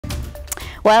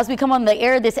Well, as we come on the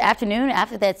air this afternoon,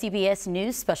 after that CBS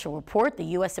News special report, the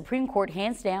U.S. Supreme Court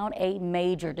hands down a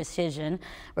major decision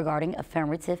regarding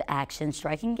affirmative action,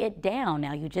 striking it down.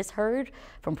 Now, you just heard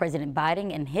from President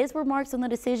Biden and his remarks on the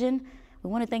decision.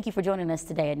 We want to thank you for joining us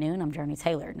today at noon. I'm Jurnee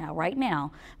Taylor. Now, right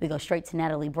now, we go straight to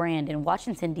Natalie Brand in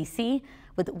Washington, D.C.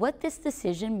 with what this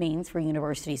decision means for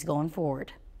universities going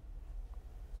forward.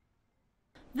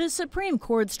 The Supreme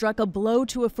Court struck a blow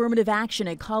to affirmative action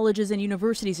at colleges and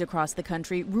universities across the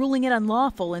country, ruling it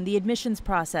unlawful in the admissions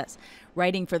process.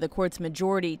 Writing for the court's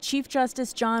majority, Chief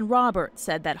Justice John Roberts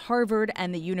said that Harvard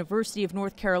and the University of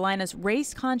North Carolina's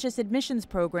race-conscious admissions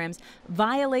programs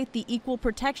violate the Equal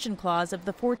Protection Clause of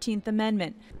the 14th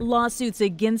Amendment. Lawsuits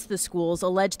against the schools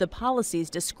allege the policies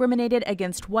discriminated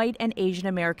against white and Asian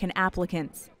American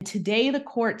applicants. Today, the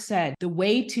court said the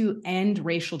way to end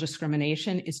racial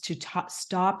discrimination is to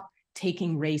stop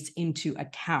taking race into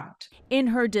account. In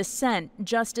her dissent,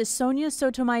 Justice Sonia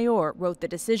Sotomayor wrote the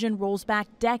decision rolls back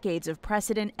decades of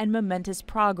precedent and momentous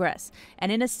progress.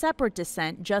 And in a separate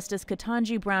dissent, Justice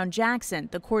Ketanji Brown Jackson,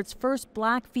 the court's first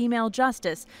black female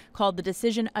justice, called the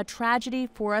decision a tragedy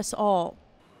for us all.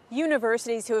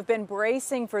 Universities who have been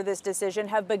bracing for this decision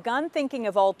have begun thinking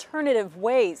of alternative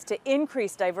ways to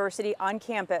increase diversity on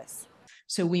campus.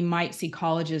 So we might see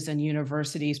colleges and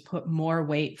universities put more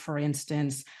weight, for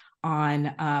instance,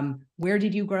 on where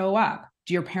did you grow up?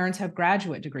 Do your parents have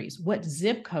graduate degrees? What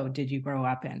zip code did you grow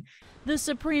up in? The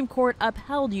Supreme Court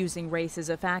upheld using race as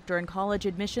a factor in college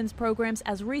admissions programs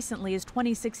as recently as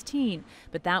 2016,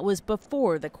 but that was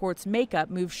before the court's makeup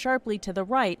moved sharply to the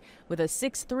right with a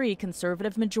 6-3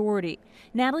 conservative majority.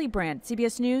 Natalie Brand,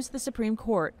 CBS News, the Supreme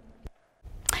Court.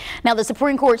 Now, the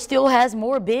Supreme Court still has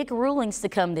more big rulings to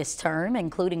come this term,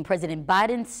 including President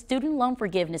Biden's student loan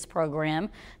forgiveness program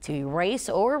to erase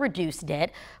or reduce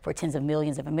debt for tens of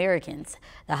millions of Americans.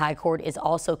 The High Court is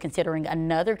also considering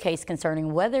another case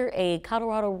concerning whether a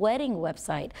Colorado wedding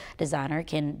website designer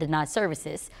can deny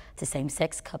services to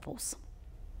same-sex couples.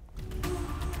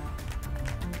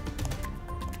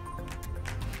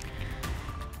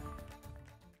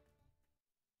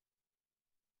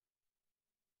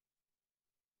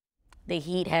 The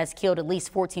heat has killed at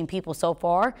least 14 people so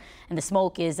far, and the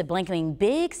smoke is blanketing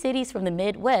big cities from the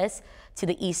Midwest to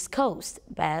the East Coast.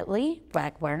 Badly,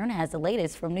 Blackburn has the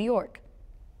latest from New York.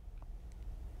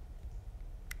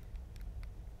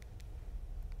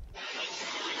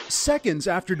 Seconds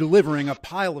after delivering a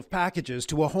pile of packages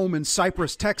to a home in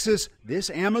Cypress, Texas, this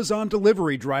Amazon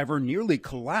delivery driver nearly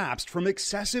collapsed from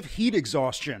excessive heat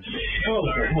exhaustion.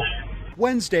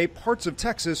 Wednesday, parts of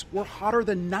Texas were hotter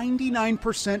than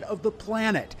 99% of the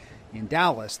planet. In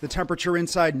Dallas, the temperature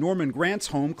inside Norman Grant's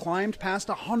home climbed past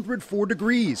 104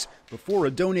 degrees before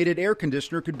a donated air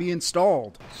conditioner could be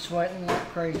installed. Sweating like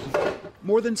crazy.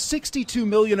 More than 62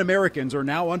 million Americans are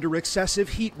now under excessive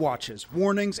heat watches,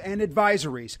 warnings, and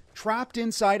advisories, trapped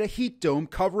inside a heat dome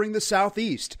covering the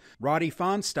southeast. Roddy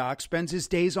Fonstock spends his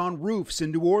days on roofs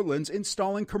in New Orleans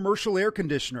installing commercial air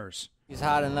conditioners. It's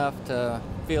hot enough to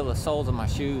feel the soles of my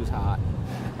shoes hot.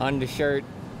 Undershirt,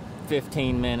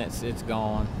 15 minutes, it's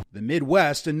gone. The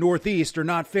Midwest and Northeast are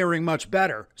not faring much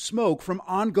better. Smoke from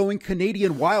ongoing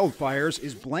Canadian wildfires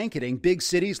is blanketing big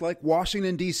cities like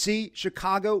Washington, D.C.,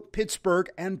 Chicago, Pittsburgh,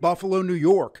 and Buffalo, New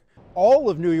York. All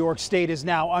of New York State is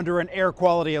now under an air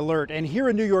quality alert. And here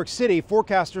in New York City,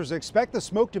 forecasters expect the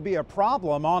smoke to be a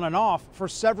problem on and off for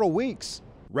several weeks.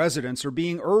 Residents are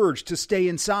being urged to stay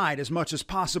inside as much as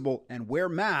possible and wear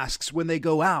masks when they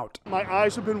go out. My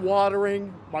eyes have been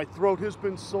watering, my throat has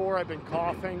been sore, I've been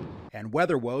coughing. And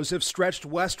weather woes have stretched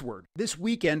westward. This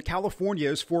weekend,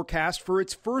 California is forecast for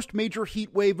its first major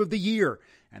heat wave of the year.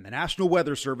 And the National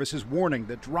Weather Service is warning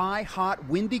that dry, hot,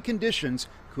 windy conditions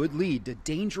could lead to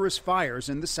dangerous fires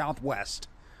in the Southwest.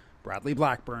 Bradley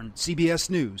Blackburn, CBS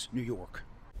News, New York.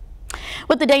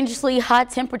 With the dangerously hot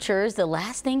temperatures, the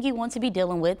last thing you want to be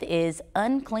dealing with is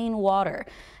unclean water.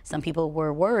 Some people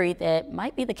were worried that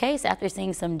might be the case after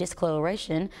seeing some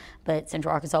discoloration, but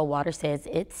Central Arkansas Water says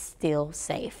it's still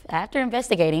safe. After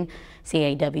investigating,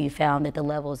 CAW found that the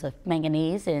levels of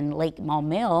manganese in Lake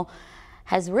Maumelle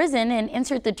has risen and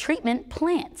entered the treatment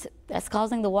plant. That's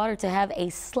causing the water to have a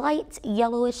slight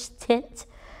yellowish tint.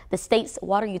 The state's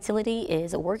water utility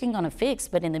is working on a fix,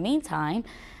 but in the meantime,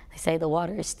 they say the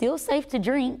water is still safe to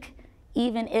drink,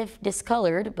 even if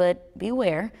discolored, but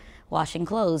beware, washing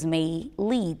clothes may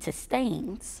lead to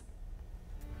stains.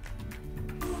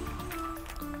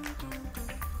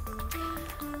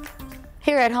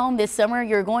 Here at home this summer,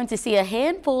 you're going to see a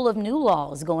handful of new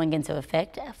laws going into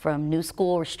effect, from new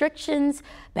school restrictions,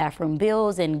 bathroom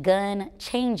bills, and gun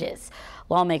changes.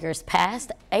 Lawmakers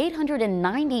passed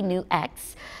 890 new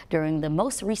acts during the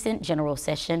most recent general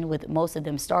session, with most of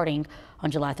them starting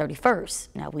on July 31st.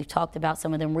 Now, we've talked about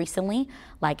some of them recently,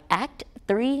 like Act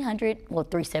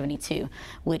 372,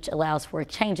 which allows for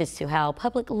changes to how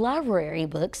public library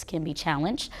books can be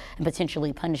challenged and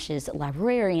potentially punishes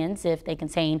librarians if they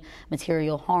contain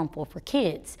material harmful for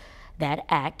kids. That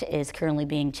act is currently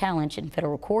being challenged in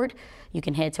federal court. You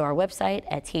can head to our website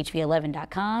at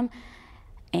thv11.com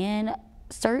and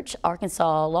search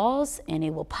Arkansas laws, and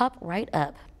it will pop right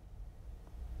up.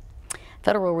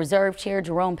 Federal Reserve Chair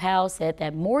Jerome Powell said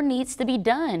that more needs to be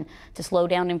done to slow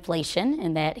down inflation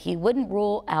and that he wouldn't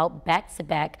rule out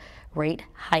back-to-back rate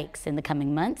hikes in the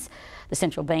coming months. The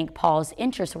central bank paused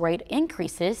interest rate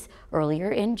increases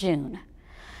earlier in June.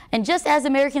 And just as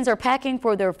Americans are packing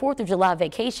for their 4th of July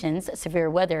vacations, severe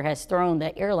weather has thrown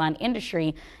the airline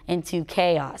industry into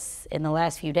chaos. In the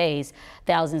last few days,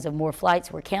 thousands of more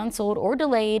flights were canceled or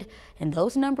delayed, and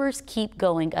those numbers keep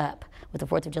going up. With the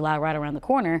 4th of July right around the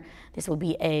corner, this will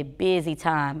be a busy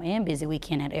time and busy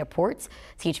weekend at airports.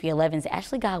 THV11's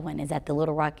Ashley Godwin is at the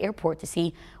Little Rock Airport to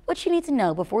see what you need to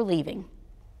know before leaving.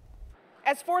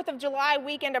 As 4th of July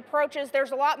weekend approaches, there's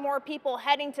a lot more people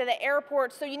heading to the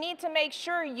airport, so you need to make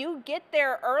sure you get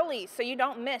there early so you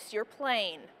don't miss your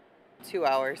plane. 2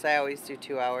 hours. I always do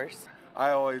 2 hours.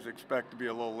 I always expect to be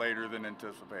a little later than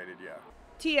anticipated, yeah.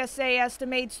 TSA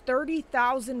estimates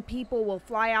 30,000 people will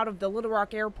fly out of the Little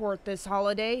Rock Airport this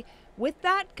holiday. With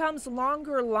that comes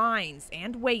longer lines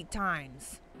and wait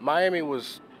times. Miami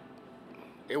was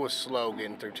slow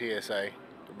getting through TSA.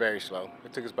 Very slow.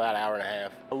 It took us about an hour and a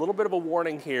half. A little bit of a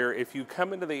warning here. If you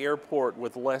come into the airport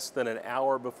with less than an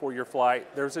hour before your flight,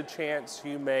 there's a chance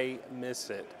you may miss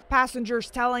it. Passengers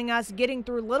telling us getting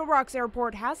through Little Rock's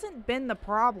airport hasn't been the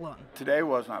problem. Today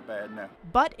was not bad, no.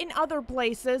 But in other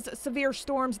places, severe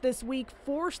storms this week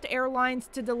forced airlines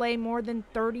to delay more than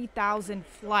 30,000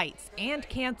 flights and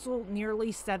cancel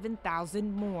nearly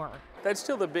 7,000 more. That's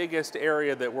still the biggest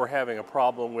area that we're having a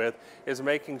problem with, is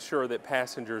making sure that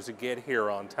passengers get here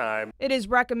on time. It is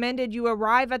recommended you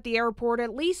arrive at the airport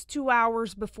at least 2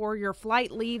 hours before your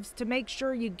flight leaves to make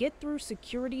sure you get through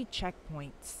security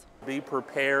checkpoints. Be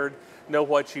prepared, know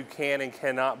what you can and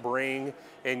cannot bring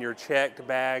in your checked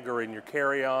bag or in your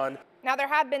carry-on. Now, there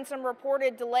have been some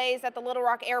reported delays at the Little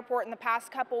Rock Airport in the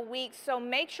past couple weeks, so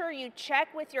make sure you check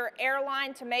with your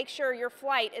airline to make sure your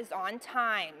flight is on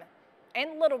time.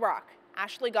 In Little Rock,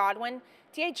 Ashley Godwin,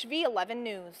 THV 11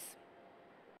 News.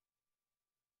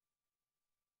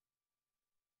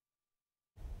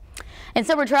 And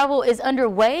summer travel is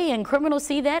underway, and criminals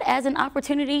see that as an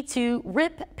opportunity to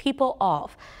rip people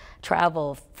off.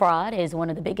 Travel fraud is one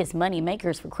of the biggest money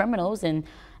makers for criminals, and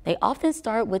they often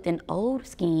start with an old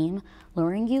scheme,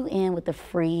 luring you in with a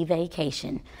free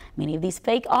vacation. Many of these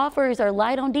fake offers are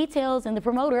light on details, and the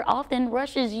promoter often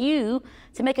rushes you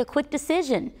to make a quick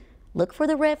decision. Look for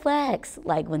the red flags,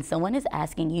 like when someone is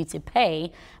asking you to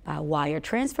pay by wire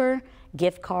transfer,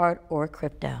 gift card, or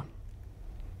crypto.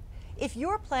 If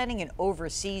you're planning an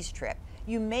overseas trip,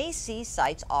 you may see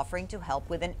sites offering to help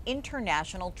with an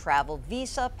international travel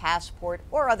visa, passport,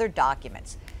 or other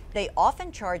documents. They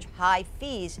often charge high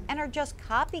fees and are just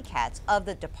copycats of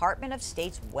the Department of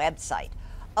State's website.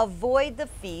 Avoid the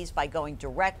fees by going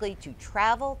directly to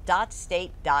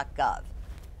travel.state.gov.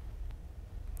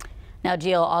 Now,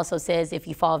 GL also says if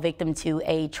you fall victim to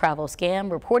a travel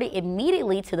scam, report it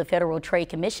immediately to the Federal Trade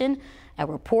Commission at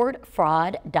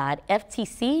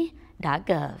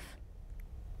reportfraud.ftc.gov.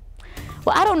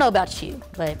 Well, I don't know about you,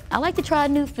 but I like to try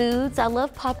new foods. I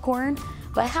love popcorn,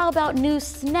 but how about new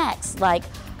snacks like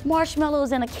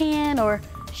marshmallows in a can or,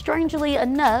 strangely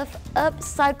enough,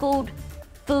 upcycled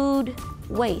food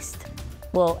waste?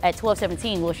 Well, at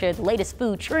 12:17, we'll share the latest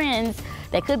food trends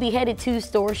that could be headed to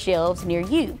store shelves near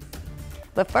you.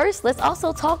 But first, let's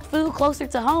also talk food closer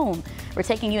to home. We're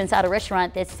taking you inside a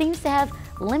restaurant that seems to have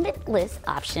limitless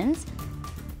options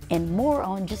and more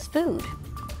on just food.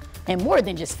 And more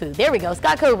than just food. There we go.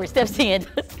 Scott Cover steps in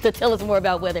to tell us more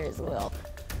about weather as well.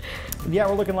 Yeah,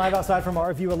 we're looking live outside from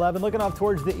RView 11, looking off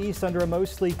towards the east under a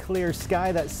mostly clear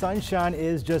sky. That sunshine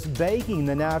is just baking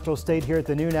the natural state here at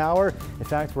the noon hour. In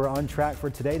fact, we're on track for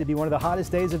today to be one of the hottest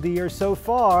days of the year so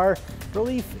far.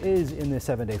 Relief is in the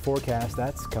 7-day forecast.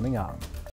 That's coming up.